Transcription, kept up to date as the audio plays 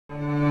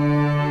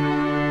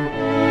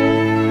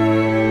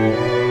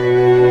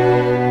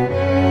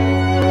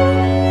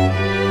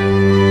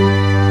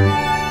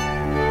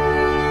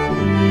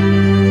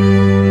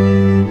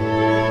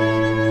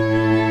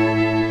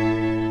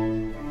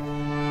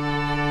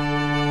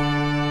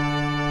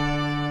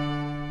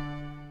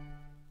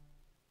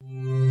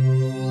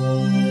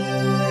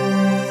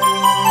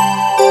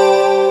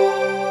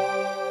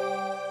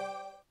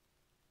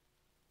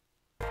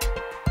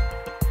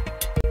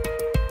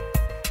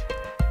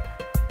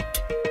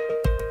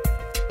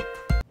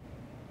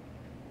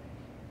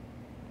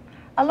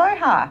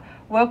Aloha!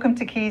 Welcome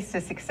to Keys to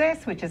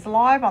Success, which is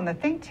live on the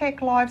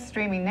ThinkTech live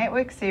streaming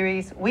network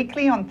series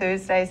weekly on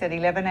Thursdays at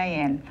 11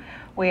 a.m.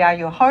 We are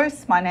your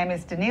hosts. My name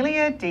is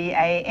Danelia,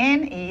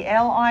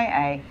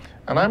 D-A-N-E-L-I-A.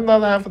 And I'm the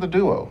other half of the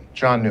duo,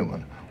 John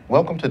Newman.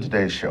 Welcome to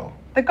today's show.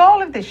 The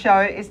goal of this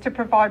show is to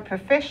provide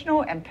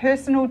professional and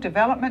personal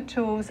development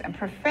tools and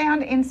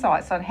profound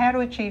insights on how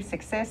to achieve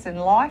success in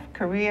life,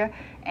 career,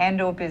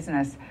 and/or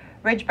business.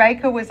 Reg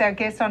Baker was our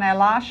guest on our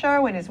last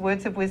show, and his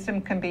words of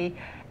wisdom can be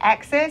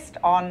accessed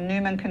on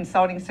Newman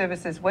Consulting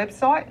Services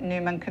website,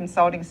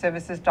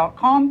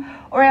 newmanconsultingservices.com,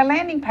 or our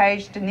landing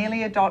page,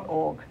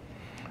 danelia.org.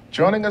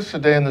 Joining us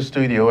today in the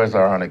studio as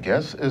our honored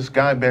guest is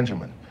Guy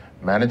Benjamin,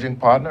 Managing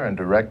Partner and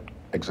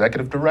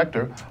Executive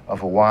Director of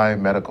Hawaii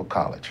Medical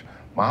College.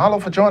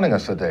 Mahalo for joining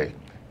us today.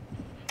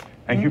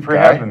 Thank you for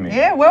having me.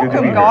 Yeah,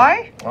 welcome,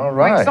 Guy. All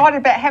right. We're excited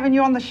about having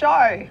you on the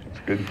show. It's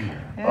good to be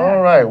here. Yeah.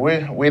 All right,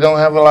 we don't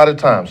have a lot of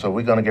time, so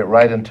we're going to get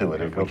right into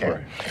it if we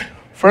can.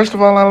 First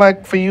of all, I'd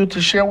like for you to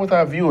share with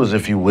our viewers,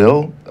 if you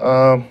will,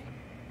 a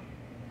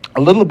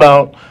little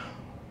about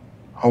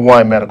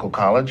Hawaii Medical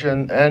College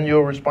and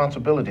your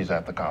responsibilities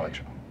at the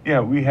college.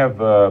 Yeah, we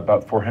have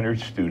about 400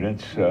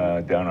 students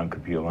down on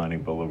Kapiolani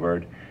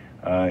Boulevard.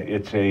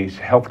 It's a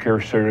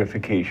healthcare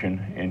certification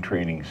and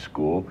training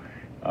school,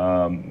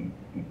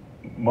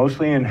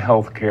 mostly in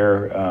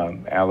healthcare,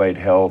 allied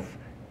health,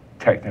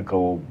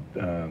 technical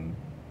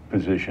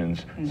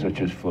positions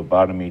such as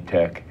phlebotomy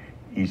tech,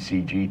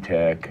 ECG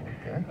tech,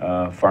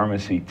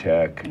 pharmacy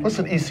tech. What's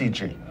an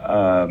ECG?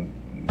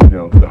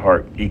 The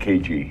heart,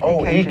 EKG. Oh,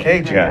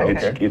 EKG. Yeah,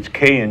 okay. it's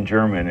K in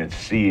German, it's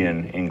C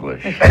in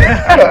English.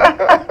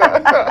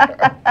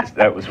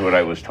 That was what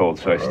I was told,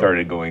 so I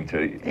started going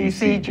to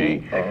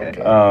ECG.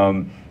 Okay.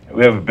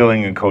 We have a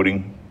billing and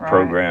coding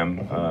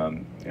program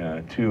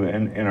too,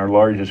 and our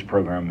largest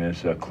program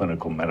is a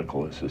clinical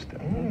medical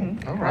assistant.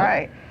 All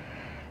right.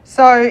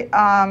 So,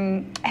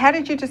 how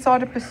did you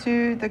decide to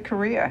pursue the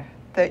career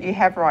that you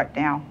have right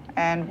now,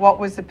 and what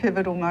was the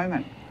pivotal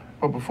moment?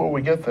 Well, before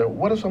we get there,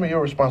 what are some of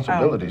your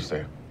responsibilities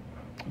there?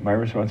 My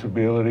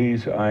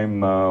responsibilities,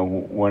 I'm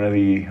one of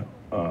the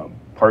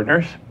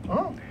partners.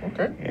 Oh,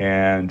 okay.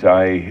 And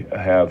I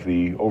have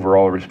the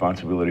overall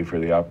responsibility for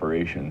the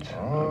operations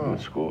of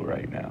the school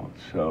right now.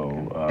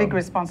 So big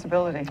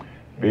responsibility.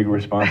 Big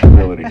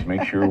responsibilities.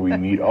 Make sure we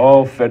meet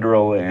all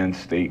federal and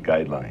state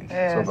guidelines.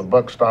 Yes. So the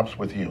buck stops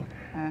with you.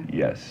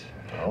 Yes.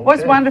 Okay.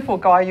 What's wonderful,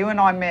 Guy, you and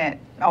I met,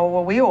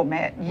 we all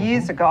met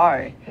years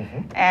ago,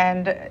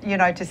 and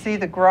to see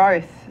the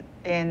growth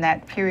in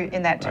that period,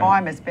 in that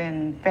time, has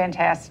been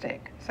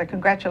fantastic. So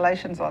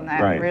congratulations on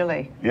that,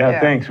 really. Yeah,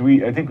 thanks.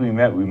 I think we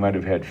might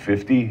have had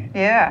 50.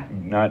 Yeah.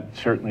 Not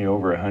certainly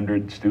over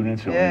 100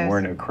 students, and we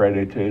weren't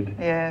accredited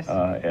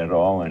at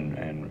all,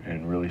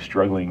 and really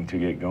struggling to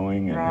get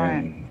going.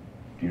 And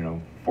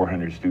then,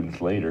 400 students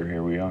later,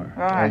 here we are.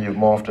 Right. And you've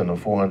morphed into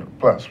 400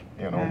 plus,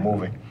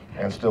 moving.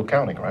 And still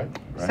counting, right?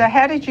 So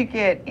how did you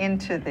get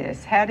into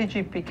this? How did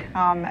you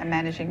become a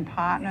managing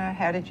partner?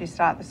 How did you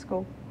start the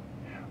school?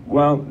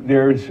 Well,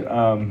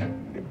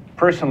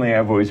 personally,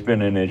 I've always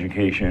been in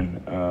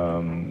education.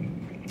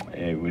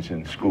 I was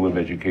in School of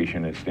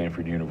Education at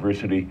Stanford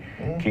University.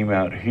 Came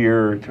out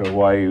here to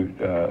Hawaii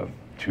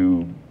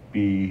to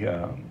be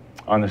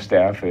on the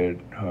staff at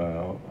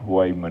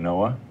Hawaii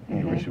Manoa,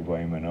 University of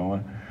Hawaii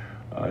Manoa,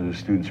 as a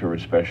student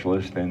service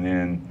specialist, and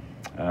then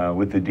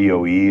with the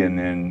DOE, and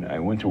then I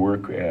went to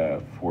work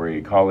for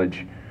a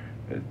college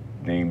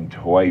named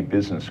Hawaii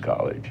Business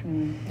College,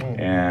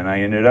 and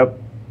I ended up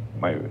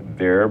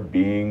there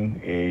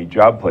being a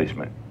job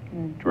placement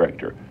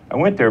director. I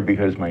went there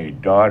because my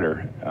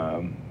daughter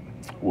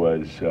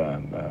was,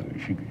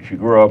 she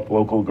grew up,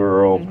 local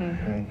girl,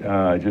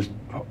 just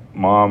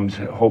mom's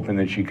hoping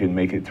that she could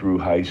make it through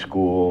high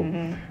school.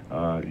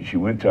 She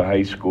went to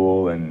high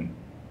school, and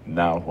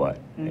now what?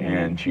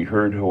 And she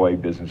heard Hawaii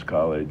Business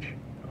College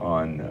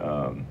on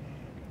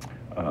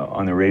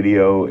the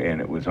radio,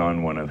 and it was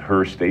on one of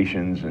her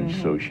stations, and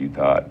so she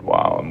thought,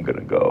 wow, I'm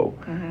gonna go.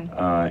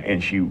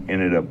 And she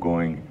ended up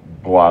going,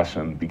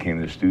 blossomed,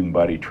 became the student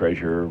body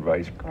treasurer,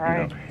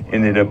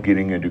 ended up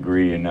getting a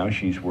degree, and now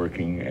she's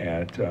working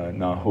at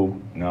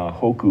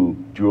Nahoku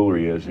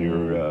Jewelry as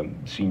their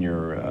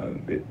senior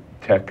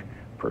tech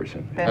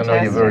person. Fantastic. I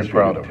know you're very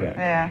proud of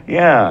her.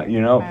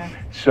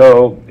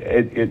 So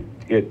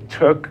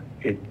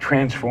it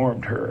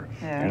transformed her,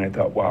 and I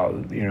thought, wow,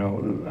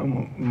 I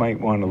might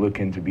want to look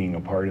into being a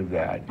part of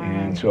that.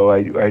 And so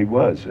I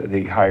was.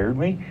 They hired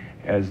me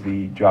as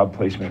the job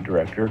placement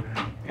director,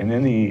 and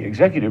then the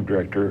executive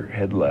director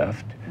had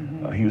left.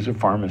 He was a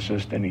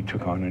pharmacist, and he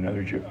took on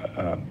another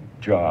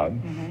job,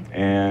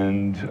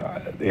 and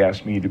they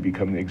asked me to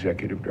become the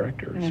executive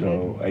director.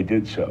 So I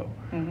did so,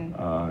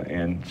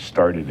 and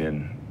started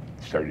in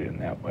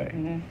that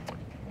way.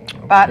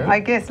 But I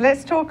guess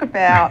let's talk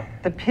about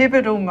the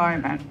pivotal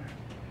moment,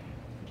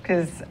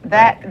 because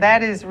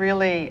that is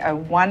really a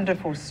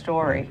wonderful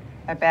story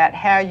about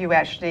how you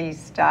actually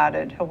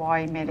started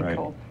Hawaii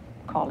Medical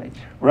College.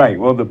 Right.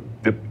 Well,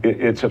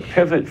 it's a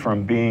pivot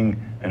from being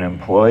an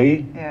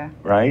employee,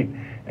 right,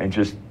 and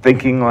just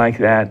thinking like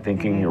that,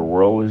 thinking your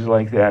world is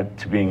like that,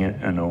 to being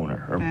an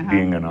owner or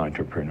being an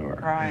entrepreneur.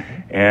 Right.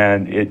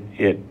 And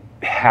it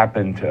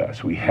happened to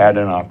us. We had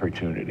an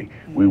opportunity.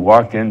 We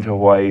walked into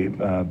Hawaii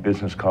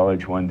Business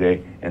College one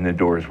day, and the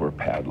doors were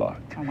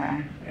padlocked. Oh,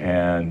 wow.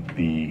 And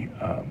the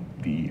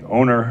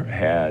owner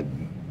had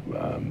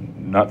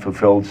not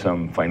fulfilled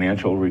some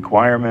financial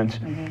requirements,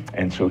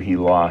 and so he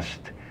lost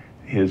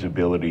his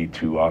ability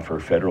to offer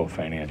federal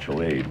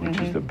financial aid, which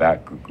is the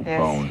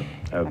backbone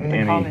of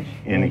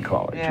any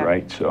college,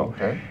 right? So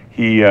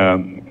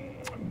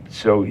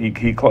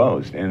he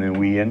closed, and then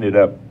we ended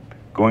up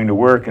going to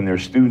work, and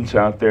there's students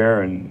out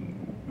there and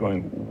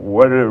going,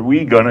 what are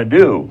we gonna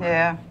do?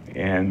 Yeah.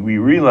 And we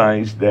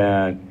realized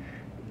that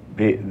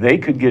they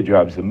could get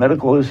jobs. The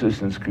medical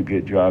assistants could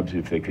get jobs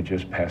if they could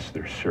just pass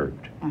their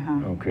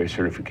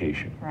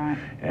certification. Right.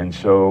 And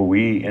so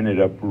we ended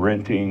up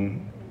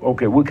renting.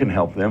 Okay, we can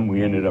help them.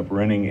 We ended up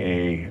renting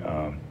a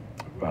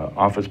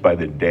office by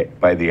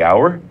the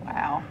hour.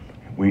 Wow.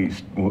 We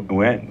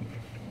went,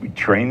 we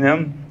trained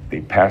them.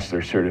 They passed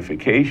their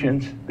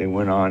certifications. They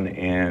went on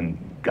and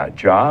got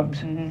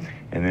jobs, and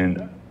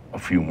then a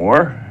few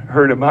more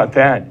heard about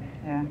that,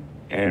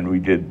 and we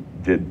did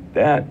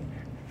that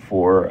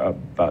for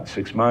about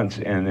 6 months,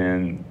 and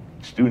then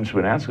students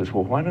would ask us,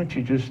 well, why don't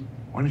you do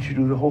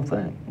the whole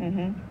thing?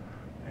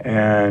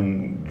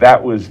 And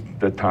that was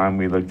the time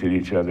we looked at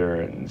each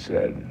other and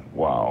said,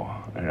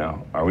 wow, you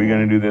know, are we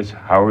going to do this?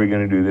 How are we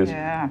going to do this?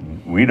 Yeah.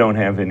 We don't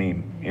have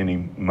any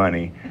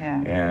money.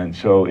 Yeah. And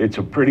so it's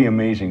a pretty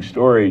amazing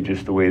story,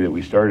 just the way that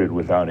we started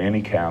without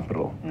any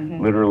capital,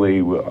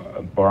 literally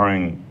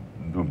borrowing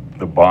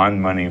the bond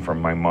money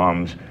from my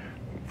mom's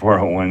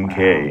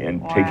 401k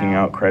and taking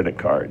out credit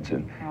cards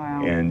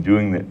and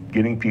doing that,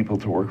 getting people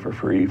to work for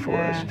free for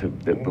us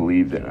that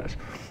believed in us.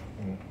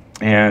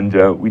 And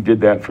we did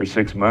that for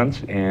 6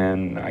 months,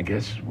 and I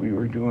guess we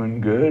were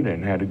doing good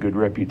and had a good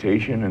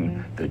reputation,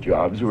 and the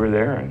jobs were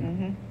there,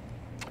 and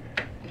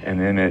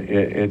then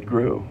it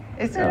grew.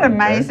 Isn't it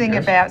amazing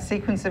about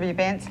sequence of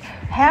events?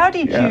 How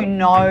did you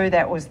know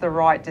that was the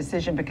right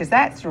decision? Because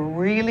that's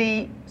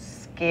really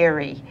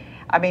scary.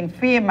 I mean,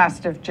 fear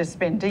must have just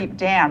been deep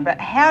down, but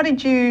how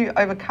did you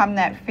overcome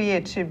that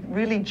fear to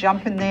really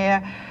jump in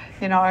there,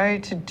 you know,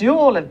 to do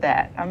all of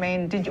that? I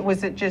mean,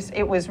 was it just,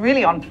 it was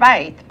really on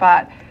faith,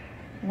 but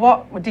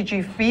what, did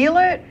you feel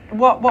it?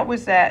 What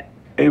was that?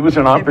 It was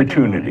an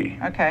opportunity.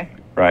 Okay.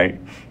 Right?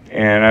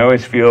 And I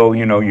always feel,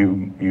 you know,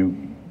 you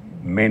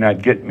may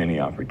not get many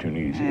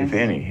opportunities, if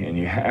any, and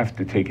you have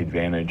to take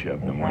advantage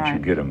of them once you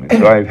get them. And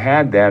so I've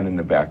had that in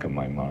the back of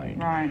my mind.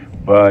 Right.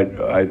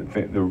 But I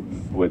think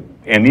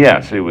and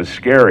yes, it was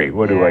scary.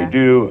 What do I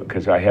do?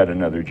 Because I had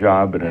another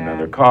job at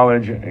another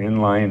college in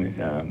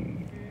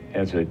line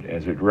as a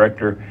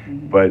director,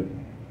 but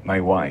my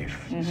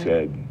wife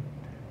said,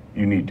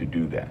 you need to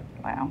do that.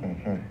 Wow.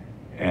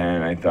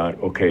 And I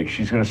thought, okay,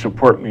 she's going to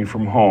support me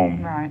from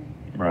home.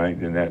 Right.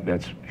 And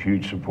that's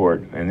huge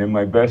support. And then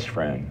my best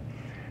friend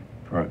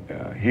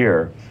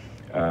here,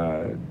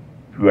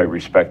 who I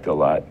respect a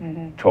lot,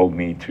 told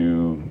me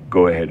to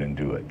go ahead and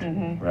do it,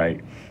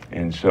 right?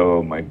 And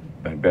so my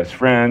best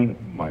friend,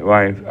 my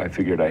wife, I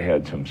figured I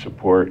had some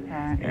support,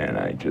 and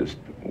I just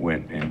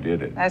went and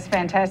did it. That's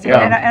fantastic.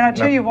 And I'll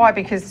tell you why,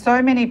 because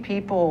so many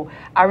people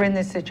are in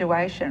this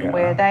situation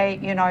where they,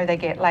 you know, they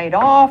get laid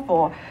off,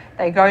 or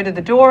they go to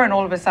the door and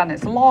all of a sudden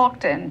it's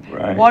locked, and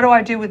what do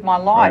I do with my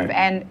life?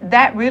 And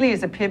that really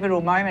is a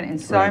pivotal moment in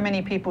so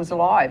many people's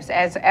lives.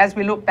 As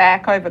we look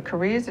back over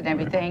careers and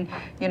everything,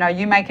 you know,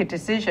 you make a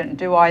decision.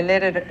 Do I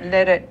let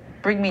it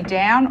bring me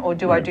down, or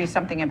do I do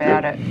something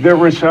about it? There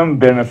was some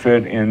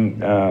benefit in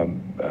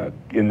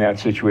that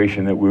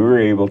situation that we were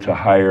able to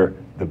hire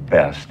the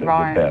best of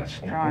the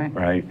best,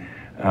 right?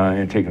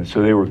 And take them.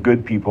 So they were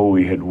good people.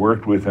 We had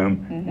worked with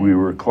them. We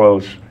were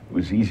close. It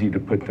was easy to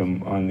put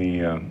them on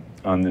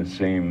the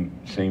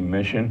same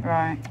mission.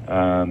 Right.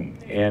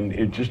 And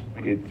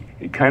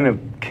it kind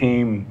of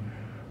became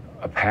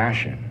a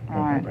passion.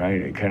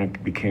 Right. It kind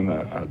of became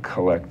a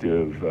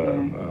collective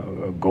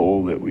a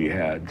goal that we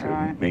had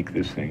to make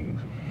this thing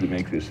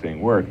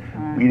work.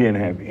 We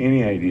didn't have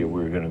any idea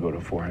we were going to go to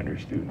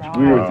 400 students.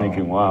 We were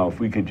thinking, wow, if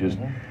we could just,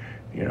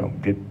 you know,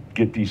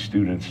 get these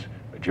students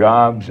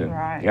jobs, and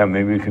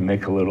maybe we can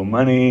make a little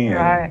money,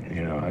 and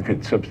you know, I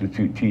could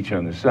substitute teach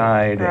on the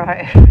side.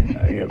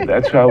 And, you know,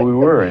 that's how we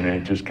were, and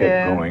it just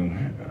kept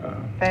going.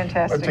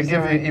 Fantastic. But to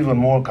give you even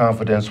more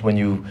confidence, when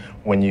you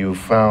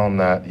found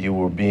that you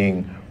were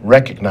being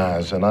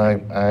recognized, and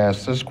I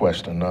asked this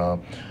question,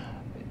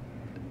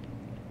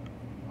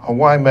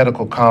 Hawaii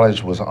Medical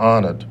College was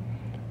honored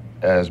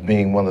as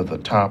being one of the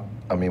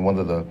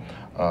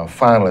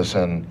finalists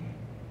in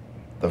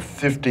the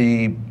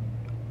 50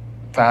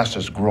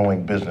 fastest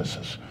growing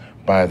businesses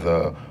by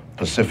the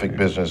Pacific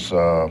Business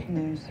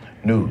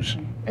News.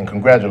 And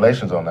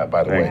congratulations on that,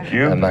 by the way. Thank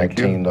you.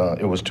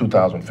 It was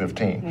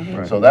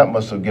 2015. So that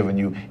must have given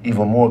you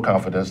even more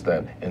confidence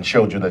and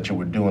showed you that you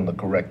were doing the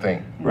correct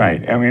thing.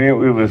 Right. I mean, it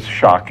was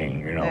shocking,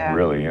 you know,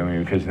 really. I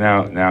mean, because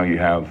now you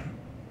have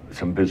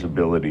some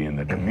visibility in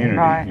the community,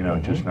 Right. you know,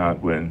 just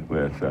not with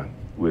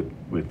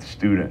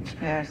students.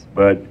 Yes.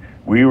 But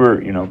we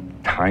were, you know,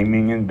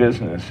 timing in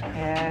business.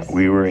 Yes.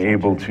 We were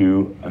able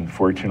to,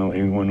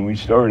 unfortunately, when we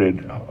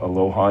started,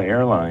 Aloha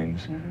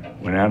Airlines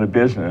went out of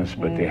business,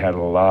 but they had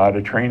a lot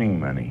of training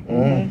money.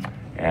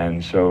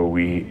 And so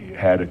we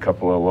had a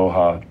couple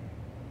of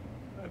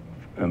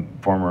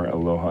former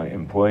Aloha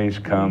employees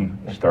come,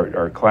 start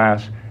our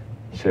class,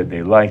 said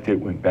they liked it,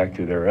 went back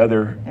to their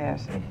other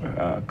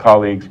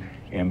colleagues,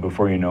 and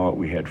before you know it,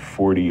 we had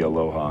 40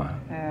 Aloha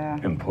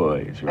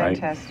employees, right?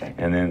 Fantastic.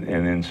 And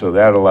then so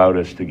that allowed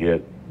us to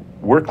get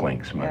work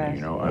links money, Yes.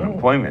 you know,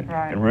 unemployment.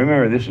 Right. And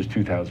remember, this is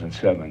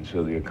 2007,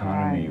 so the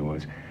economy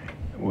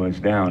was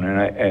down.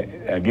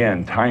 And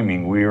again,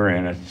 timing, we were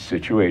in a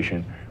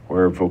situation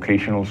where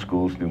vocational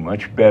schools do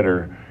much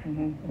better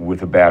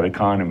with a bad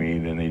economy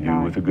than they do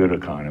with a good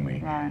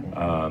economy. Right.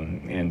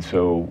 And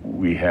so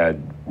we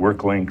had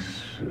work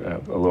links,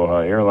 Aloha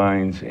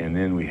Airlines, and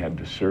then we had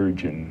the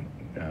surge in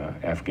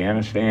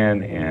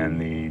Afghanistan, and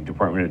the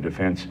Department of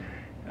Defense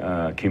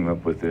came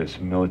up with this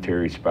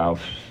military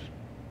spouse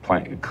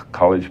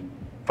college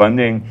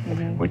funding,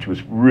 which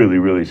was really,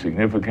 really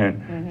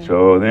significant.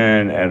 So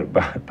then at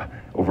about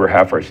over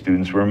half our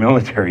students were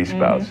military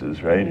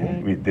spouses, right?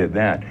 And we did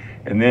that.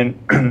 And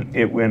then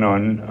it went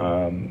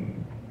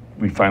on,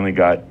 we finally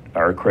got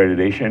our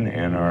accreditation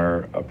and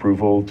our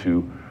approval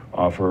to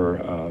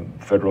offer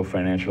federal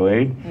financial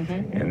aid.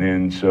 And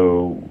then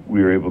so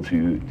we were able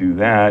to do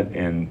that,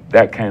 and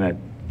that kind of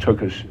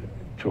took us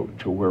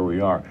to where we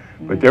are.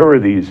 But there were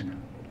these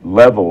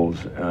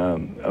levels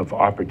of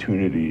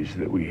opportunities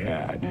that we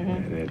had.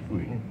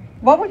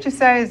 What would you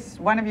say is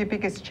one of your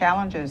biggest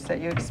challenges that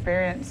you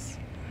experience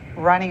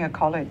running a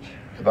college?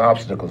 The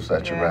obstacles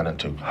that you ran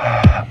into.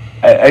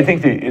 I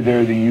think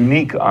they're the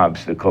unique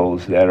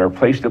obstacles that are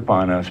placed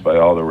upon us by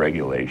all the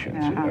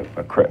regulations.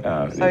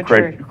 The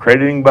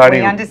accrediting body.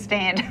 We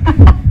understand.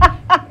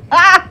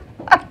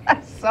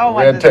 So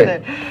Red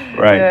understood. tape.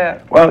 Right.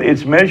 Yeah. Well,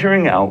 it's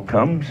measuring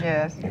outcomes.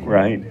 Yes.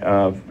 Right.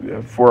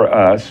 For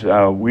us,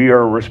 we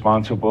are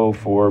responsible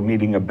for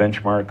meeting a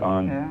benchmark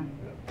on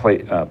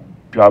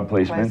job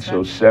placement.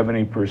 So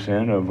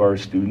 70% of our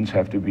students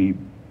have to be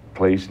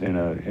placed in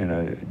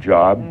a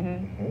job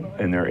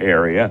in their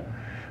area.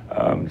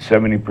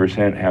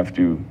 70% have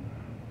to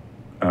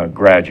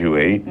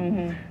graduate.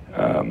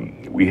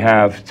 We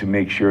have to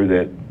make sure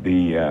that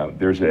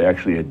there's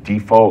actually a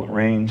default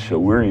range, so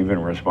we're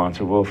even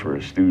responsible for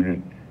a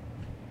student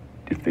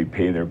if they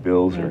pay their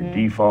bills or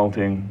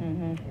defaulting.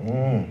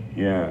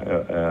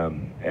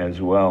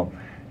 As well.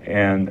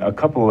 And a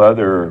couple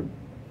other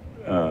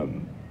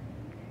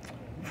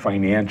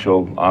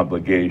financial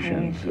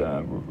obligations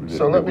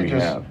So let me we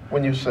just, have.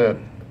 when you said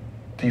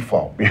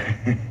default,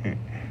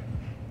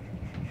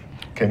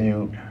 can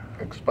you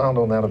expound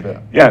on that a bit?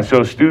 Yeah,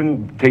 so a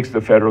student takes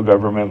the federal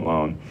government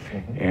loan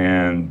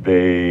and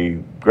they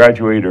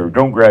graduate or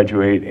don't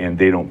graduate and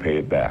they don't pay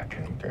it back,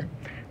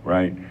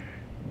 right?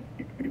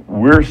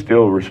 We're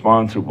still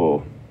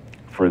responsible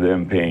for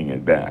them paying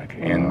it back,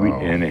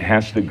 and it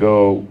has to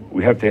go,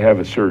 we have to have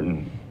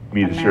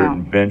meet a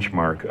certain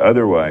benchmark.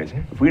 Otherwise,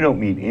 if we don't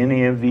meet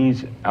any of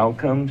these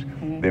outcomes,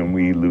 then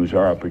we lose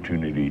our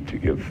opportunity to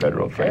give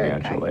federal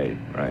financial aid,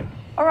 right?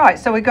 All right,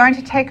 so we're going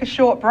to take a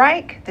short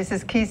break. This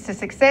is Keys to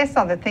Success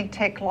on the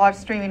ThinkTech live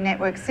streaming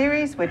network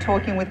series. We're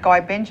talking with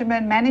Guy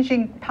Benjamin,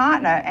 Managing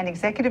Partner and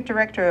Executive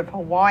Director of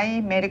Hawaii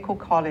Medical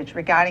College,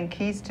 regarding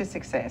Keys to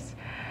Success.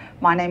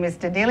 My name is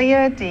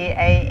Danelia,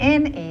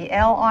 D-A-N-E-L-I-A.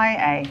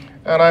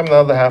 And I'm the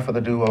other half of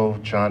the duo,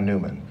 John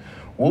Newman.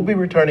 We'll be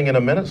returning in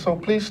a minute, so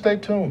please stay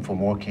tuned for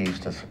more Keys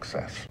to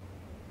Success.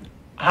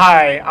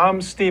 Hi,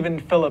 I'm Stephen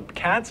Philip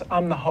Katz.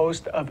 I'm the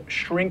host of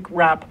Shrink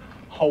Wrap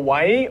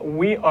Hawaii.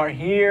 We are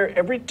here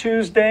every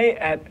Tuesday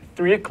at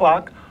 3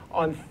 o'clock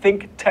on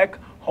ThinkTech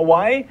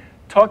Hawaii,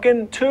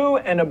 talking to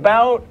and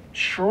about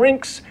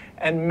shrinks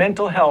and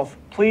mental health.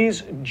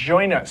 Please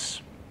join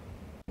us.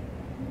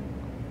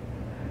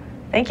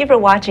 Thank you for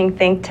watching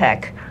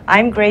ThinkTech.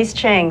 I'm Grace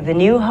Chang, the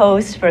new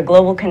host for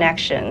Global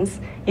Connections.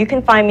 You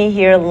can find me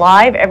here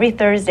live every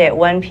Thursday at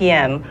 1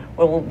 p.m.,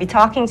 where we'll be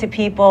talking to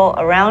people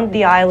around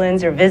the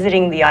islands or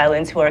visiting the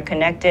islands who are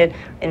connected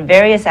in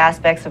various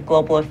aspects of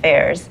global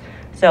affairs.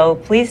 So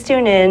please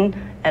tune in,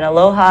 and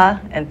aloha,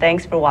 and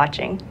thanks for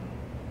watching.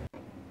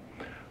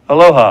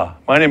 Aloha,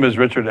 my name is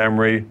Richard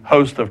Emery,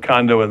 host of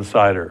Condo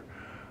Insider.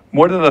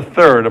 More than a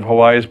third of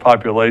Hawaii's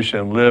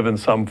population live in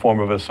some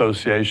form of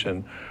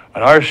association,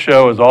 and our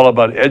show is all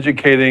about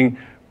educating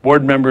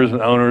board members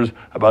and owners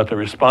about their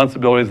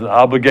responsibilities and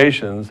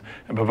obligations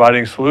and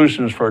providing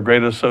solutions for a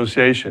great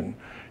association.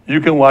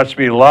 You can watch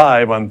me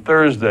live on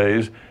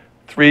Thursdays,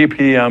 3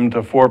 p.m.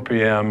 to 4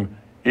 p.m.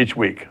 each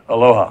week.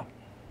 Aloha.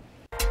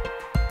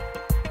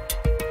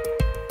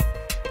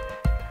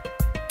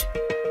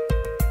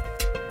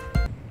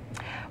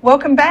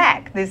 Welcome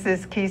back. This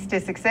is Keys to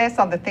Success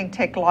on the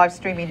ThinkTech live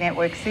streaming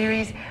network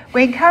series.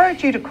 We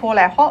encourage you to call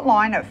our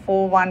hotline at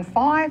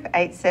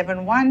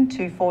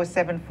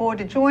 415-871-2474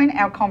 to join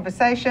our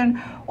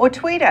conversation, or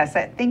tweet us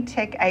at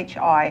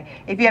ThinkTechHI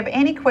if you have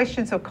any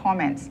questions or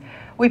comments.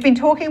 We've been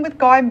talking with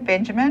Guy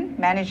Benjamin,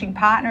 Managing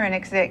Partner and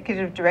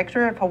Executive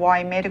Director of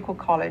Hawaii Medical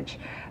College.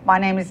 My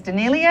name is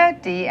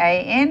Danelia,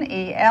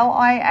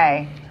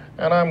 D-A-N-E-L-I-A.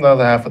 And I'm the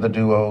other half of the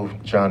duo,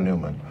 John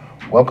Newman.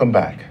 Welcome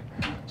back.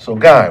 So,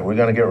 Guy, we're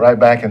going to get right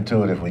back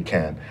into it if we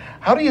can.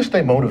 How do you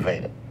stay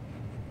motivated?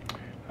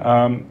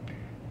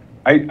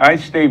 I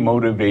stay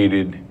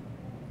motivated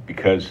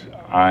because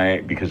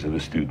of the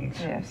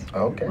students. Yes.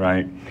 Okay.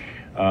 Right.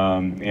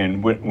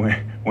 And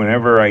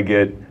whenever I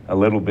get a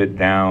little bit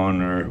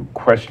down or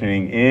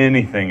questioning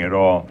anything at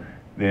all,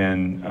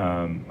 then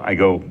I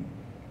go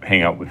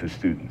hang out with the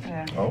students.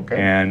 Yeah. Okay.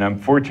 And I'm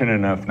fortunate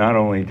enough, not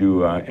only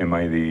am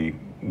I the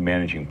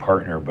managing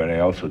partner, but I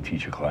also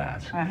teach a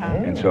class.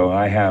 And so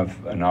I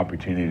have an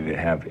opportunity to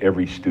have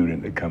every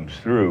student that comes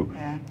through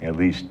at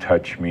least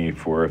touch me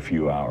for a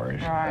few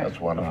hours. Right. That's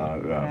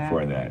wonderful.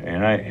 For that.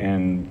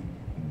 And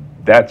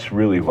that's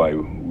really why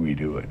we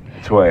do it.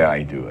 It's why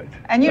I do it.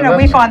 And you know,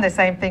 we find the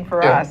same thing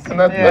for us. And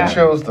that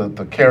shows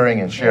the caring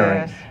and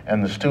sharing, Yes.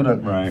 and the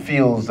student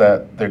feels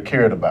that they're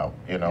cared about.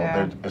 You know,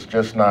 it's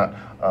just not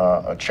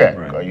a check,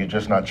 or you're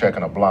just not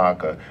checking a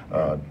block, or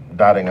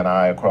dotting an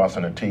I,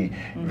 crossing a T.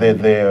 They're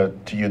there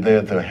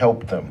to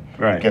help them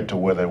get to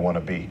where they want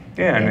to be.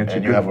 Yeah,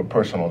 and you have a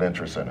personal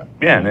interest in it.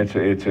 Yeah, and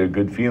it's a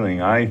good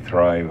feeling. I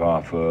thrive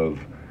off of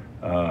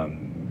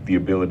the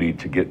ability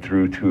to get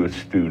through to a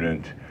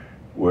student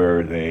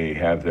where they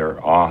have their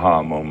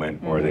aha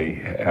moment, or they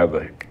have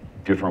a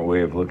different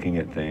way of looking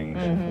at things,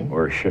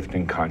 or a shift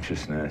in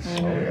consciousness.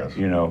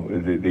 You know,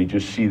 they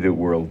just see the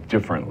world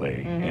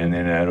differently, and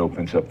then that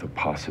opens up the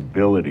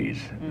possibilities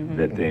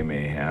that they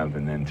may have,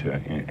 and then to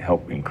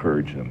help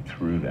encourage them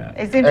through that.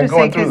 It's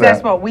interesting because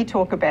that's what we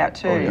talk about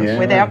too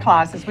with our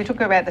classes. We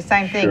talk about the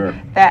same thing,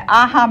 that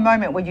aha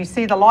moment where you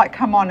see the light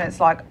come on,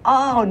 it's like,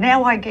 oh,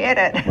 now I get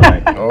it.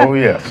 Oh,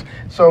 yes.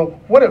 So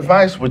what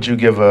advice would you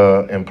give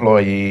an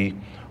employee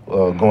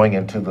going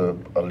into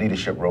a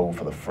leadership role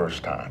for the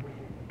first time?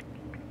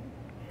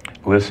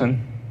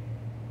 Listen.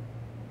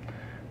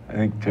 I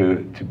think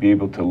to be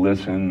able to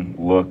listen,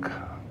 look,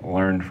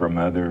 learn from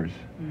others,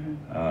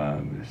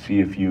 see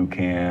if you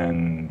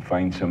can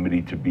find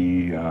somebody to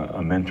be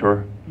a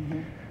mentor,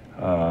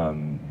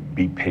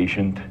 be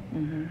patient,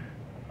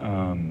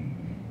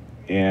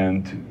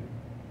 and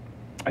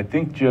I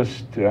think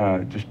just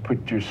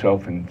put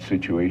yourself in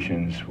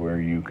situations where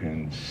you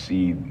can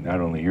see not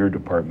only your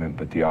department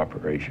but the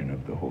operation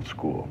of the whole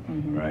school,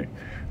 right?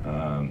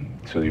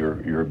 So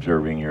you're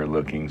observing, you're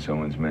looking,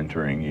 someone's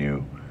mentoring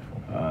you,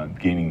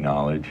 gaining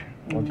knowledge.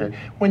 Okay.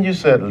 When you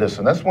said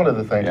listen, that's one of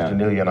the things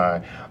Danelia and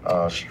I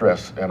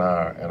stress in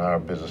our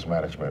business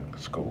management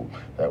school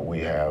that we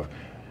have.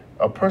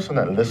 A person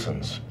that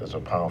listens is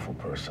a powerful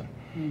person,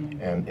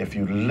 and if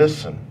you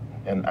listen,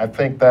 and I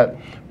think that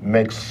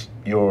makes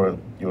your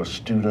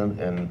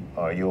student and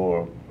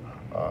the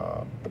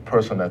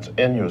person that's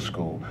in your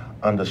school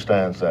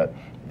understands that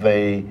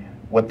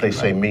what they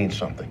say means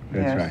something.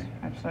 That's right.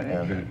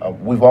 Absolutely.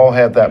 And we've all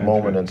had that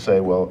moment and say,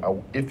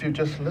 well, if you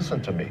just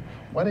listen to me,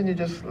 why didn't you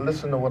just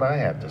listen to what I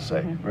had to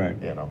say? Right.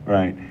 You know.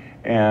 Right.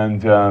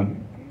 And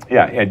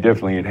yeah,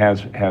 definitely it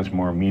has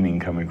more meaning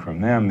coming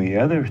from them. The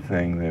other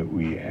thing that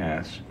we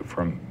ask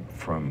from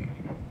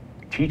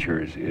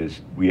teachers is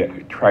we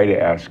try to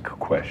ask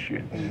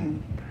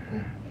questions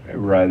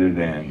rather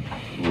than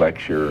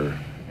lecture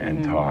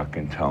and talk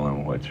and tell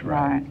them what's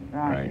right.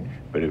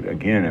 But if it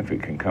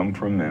can come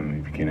from them,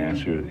 if you can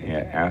ask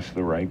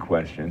the right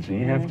questions, and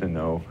you have to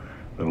know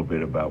a little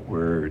bit about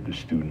where the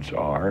students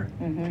are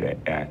to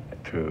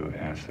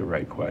ask the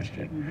right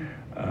question,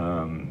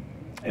 and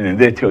then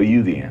they tell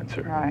you the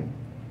answer.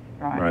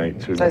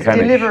 Right. So it's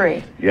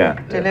delivery.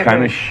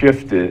 Kind of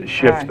shift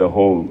the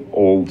whole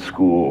old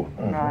school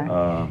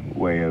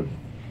way of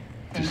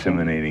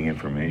disseminating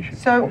information.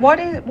 So what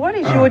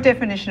is your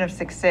definition of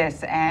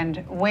success,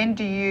 and when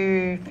do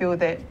you feel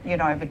that, you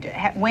know,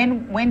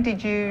 when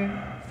did you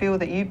feel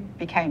that you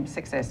became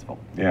successful?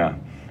 Yeah.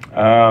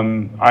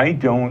 I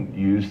don't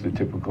use the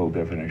typical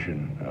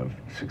definition of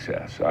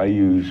success. I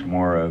use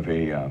more of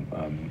a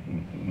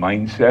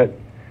mindset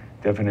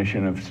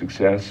definition of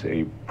success,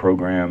 a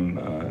program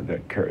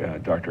that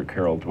Dr.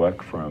 Carol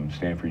Dweck from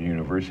Stanford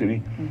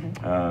University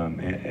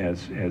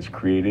has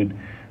created,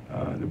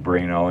 the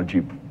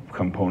brainology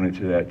component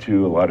to that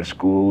too. A lot of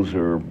schools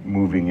are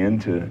moving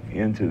into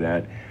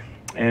that,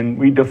 and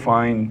we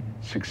define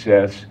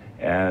success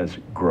as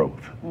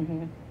growth,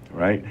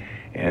 right?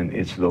 And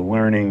it's the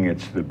learning,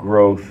 it's the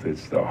growth,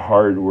 it's the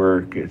hard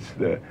work, it's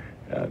the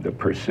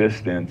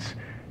persistence.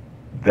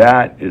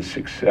 That is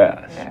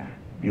success.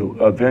 You'll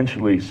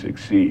eventually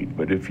succeed,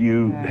 but if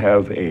you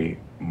have a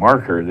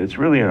marker that's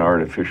really an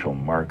artificial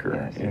marker,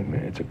 and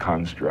it's a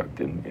construct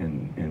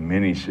in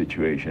many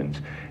situations,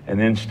 and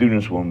then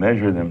students will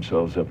measure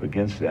themselves up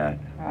against that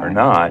or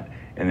not,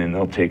 and then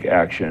they'll take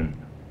action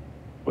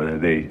whether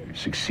they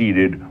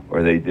succeeded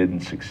or they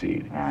didn't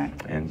succeed. Right.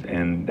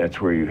 And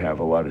that's where you have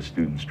a lot of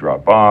students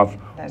drop off,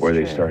 That's or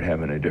they true. start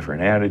having a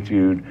different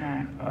attitude,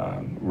 Right.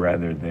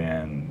 rather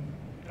than,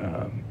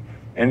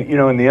 and you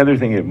know, and the other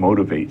thing, it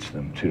motivates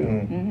them too.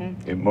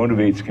 Mm-hmm. It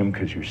motivates them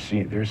because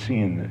they're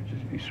seeing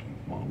just these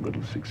small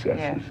little successes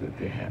Yeah. that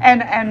they have.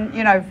 And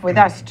you know, with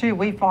us too,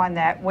 we find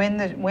that when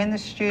the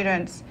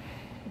students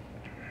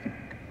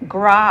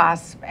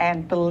grasp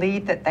and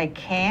believe that they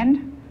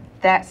can,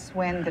 that's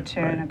when the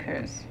turn Right.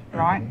 occurs,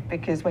 right?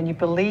 Because when you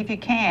believe you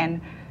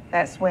can,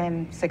 that's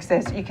when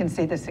success, you can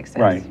see the success.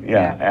 Right,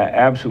 yeah,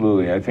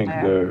 absolutely. I think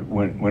Yeah.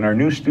 when our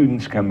new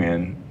students come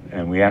in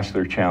and we ask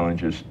their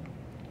challenges,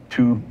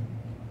 two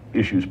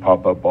issues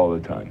pop up all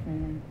the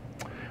time.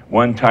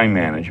 One, time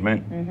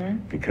management,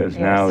 because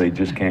now Yes. they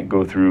just can't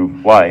go through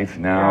life.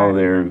 Now Right.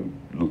 they're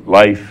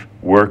life,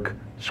 work,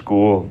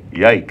 school,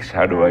 yikes,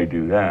 how do I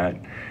do that?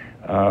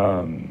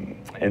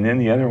 And then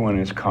the other one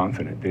is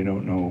confident. They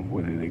don't know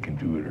whether they can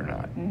do it or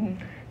not.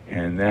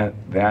 And that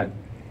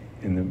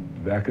in the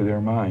back of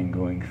their mind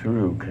going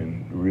through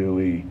can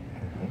really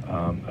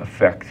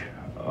affect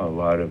a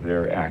lot of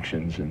their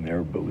actions and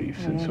their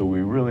beliefs. And so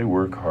we really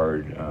work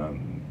hard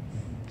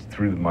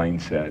through the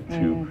mindset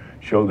to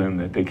show them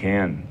that they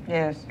can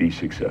Yes. be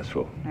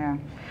successful. Yeah.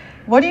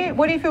 What do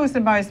you feel is the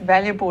most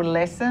valuable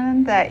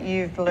lesson that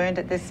you've learned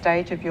at this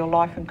stage of your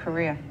life and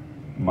career?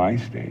 My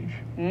stage.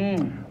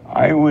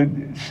 I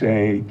would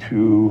say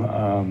to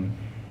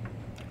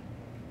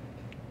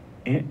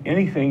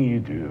anything you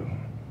do,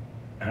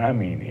 and I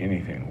mean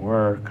anything,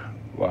 work,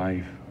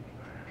 life,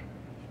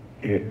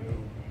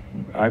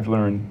 I've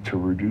learned to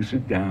reduce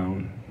it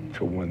down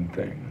to one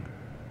thing,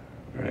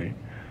 right?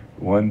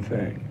 One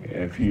thing.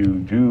 If you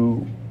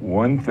do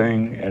one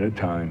thing at a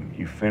time,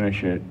 you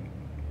finish it,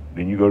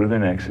 then you go to the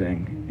next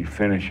thing, you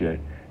finish it,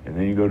 and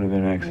then you go to the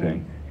next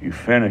thing, you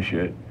finish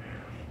it,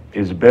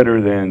 is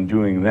better than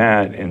doing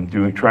that and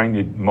trying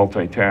to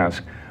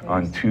multitask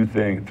on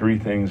three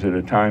things at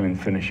a time and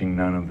finishing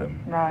none of them,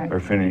 Right. or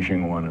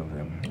finishing one of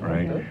them,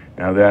 right?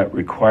 Now that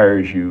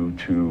requires you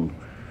to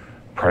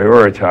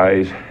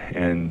prioritize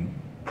and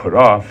put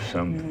off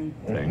some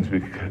things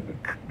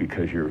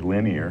because you're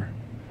linear,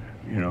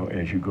 you know,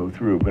 as you go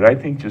through. But I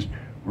think just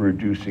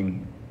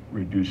reducing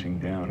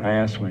down. I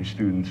ask my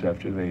students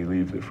after they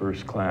leave the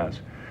first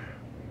class,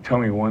 tell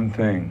me one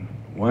thing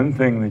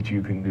that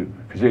you can do.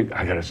 Because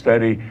I got to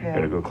study, I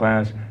got to go to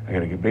class, I got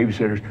to get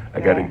babysitters,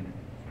 I got to,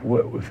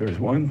 if there's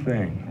one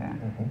thing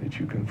that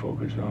you can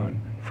focus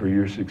on for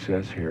your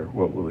success here,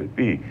 what will it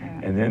be?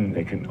 And then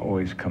they can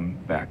always come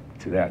back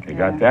to that. They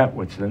got that,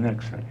 what's the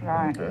next thing?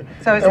 Right. Okay.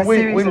 So it's And a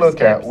series we of look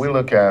steps. we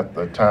look at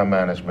the time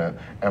management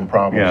and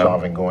problem Yeah.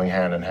 solving going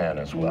hand in hand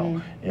as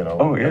well. You know,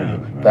 Oh, yeah.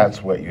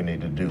 that's what you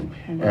need to do.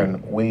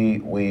 And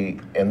we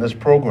in this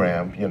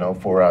program, you know,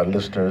 for our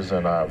listeners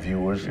and our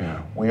viewers,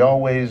 we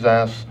always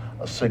ask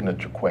a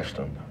signature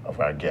question of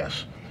our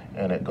guests,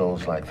 and it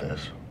goes like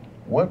this: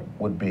 what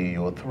would be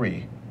your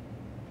 3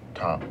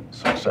 top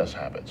success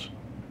habits?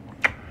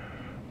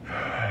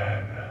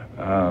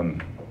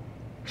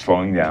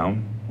 Slowing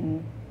down.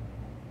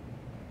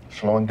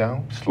 Slowing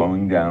down?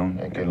 Slowing down.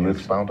 And can you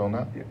expound on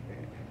that?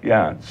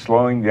 Yeah,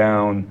 slowing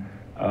down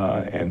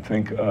and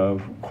think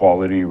of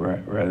quality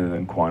rather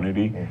than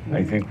quantity.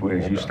 I think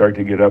as you start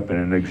to get up in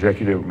an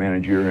executive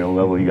managerial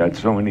level, you got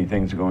so many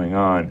things going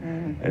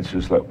on. It's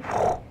just like,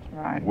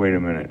 wait a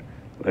minute,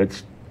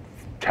 let's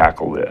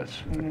tackle this,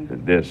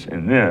 this,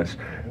 and this,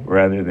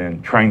 rather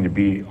than trying to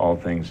be all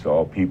things to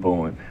all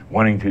people and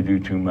wanting to do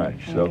too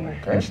much. So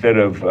instead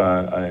of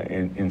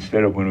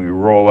when we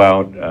roll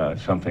out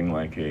something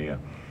like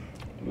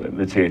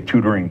let's say a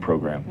tutoring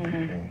program,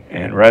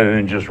 and rather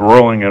than just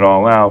rolling it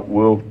all out,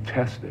 we'll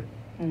test it.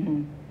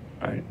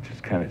 Right?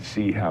 Just kind of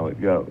see how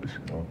it goes.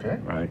 Okay.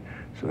 Right?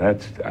 So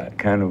that's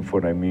kind of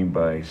what I mean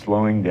by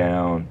slowing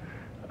down,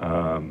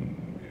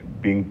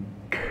 being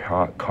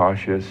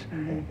cautious,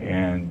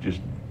 and just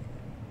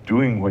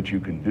doing what you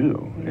can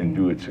do and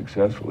do it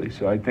successfully.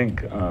 So I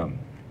think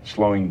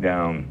slowing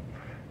down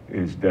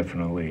is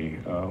definitely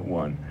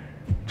one.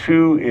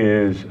 2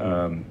 is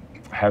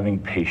having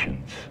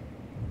patience.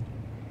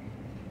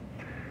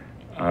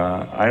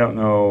 I don't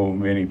know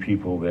many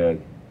people that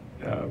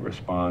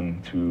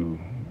respond to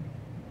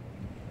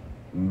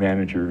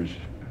managers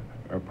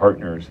or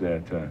partners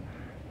that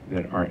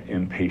aren't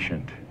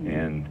impatient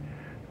and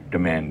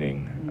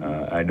demanding.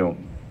 I don't,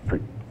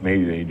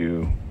 maybe they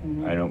do,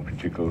 I don't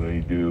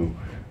particularly do.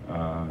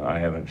 I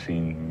haven't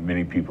seen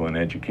many people in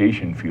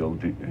education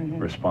field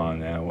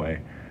respond that way.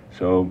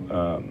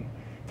 So,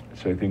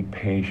 so I think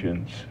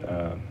patience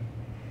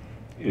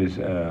is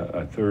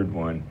a 3rd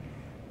one.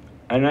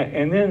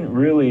 And then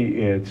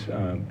really it's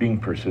being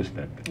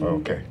persistent.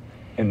 Okay.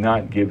 And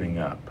not giving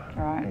up.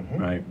 Right.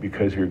 Right?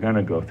 Because you're going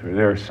to go through.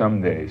 There are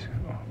some days.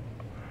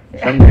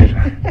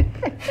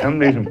 Some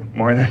days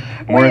more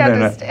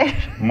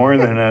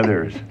than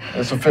others.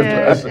 It's a 50.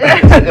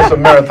 It's a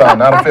marathon,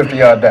 not a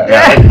 50-yard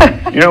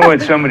dash. You know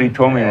what somebody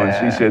told me once?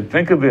 He said,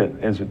 think of it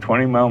as a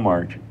 20-mile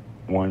march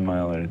 1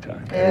 mile at a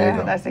time. There you Yeah,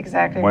 go. that's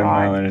exactly 1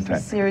 right. mile at a It's time.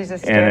 series of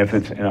steps. And if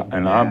it's an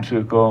Yeah.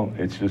 obstacle,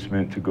 it's just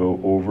meant to go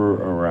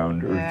over,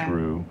 around, or Yeah.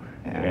 through.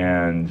 Yeah.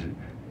 And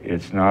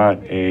it's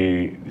not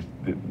the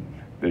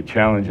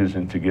challenge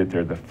isn't to get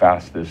there the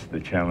fastest, the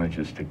challenge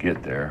is to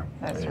get there.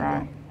 That's There you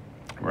right.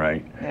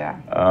 Right? Yeah,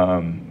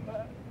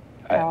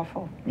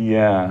 powerful.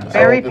 Yeah.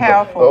 Very So,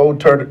 powerful. The old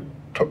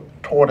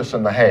tortoise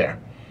and the hare.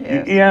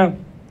 Yes. Yeah.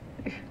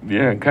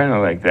 Yeah, kind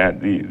of like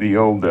that. The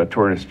old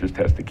tortoise just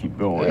has to keep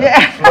going.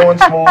 Yeah. Slow and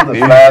smooth,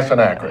 as fast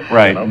and accurate. you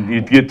Right. know?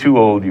 You get too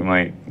old, you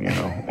might,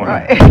 want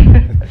Right.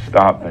 to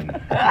stop and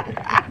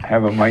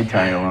have a Mai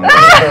Tai along the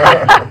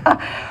way.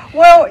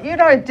 Well,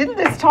 didn't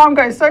this time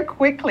go so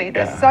quickly?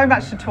 There's Yeah. so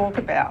much to talk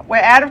about. We're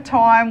out of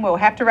time. We'll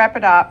have to wrap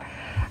it up.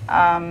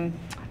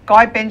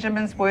 Guy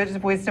Benjamin's words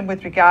of wisdom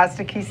with regards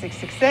to key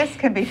success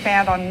can be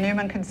found on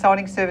Newman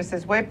Consulting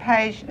Services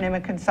webpage,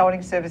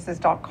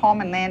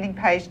 newmanconsultingservices.com, and landing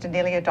page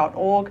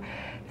danelia.org.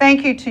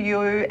 Thank you to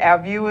you, our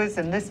viewers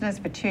and listeners,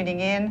 for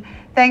tuning in.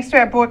 Thanks to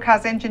our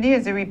broadcast engineer,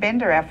 Zuri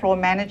Bender, our floor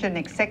manager,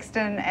 Nick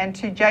Sexton, and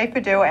to Jay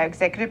Fidel, our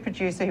executive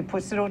producer, who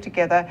puts it all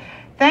together.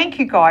 Thank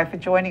you, Guy, for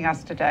joining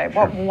us today.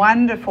 What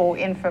wonderful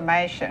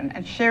information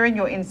and sharing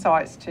your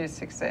insights to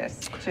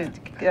success, to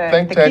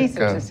the keys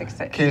to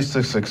success. Keys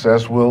to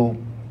Success will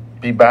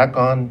be back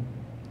on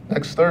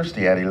next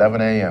Thursday at 11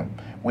 a.m.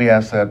 We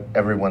ask that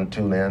everyone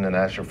tune in and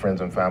ask your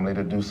friends and family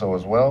to do so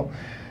as well.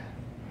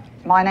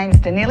 My name's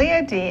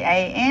Danelia,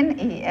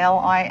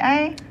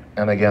 Danelia.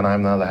 And again,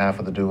 I'm the other half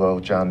of the duo,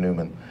 John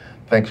Newman.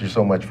 Thank you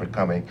so much for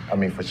coming,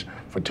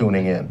 for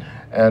tuning in.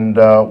 And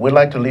we'd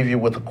like to leave you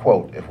with a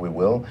quote, if we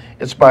will.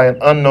 It's by an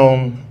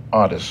unknown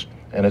artist,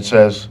 and it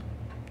says,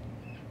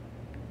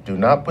 "Do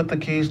not put the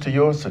keys to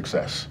your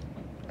success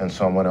in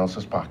someone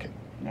else's pocket."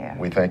 Yeah.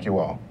 We thank you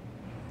all.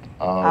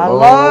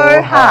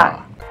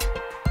 Aloha.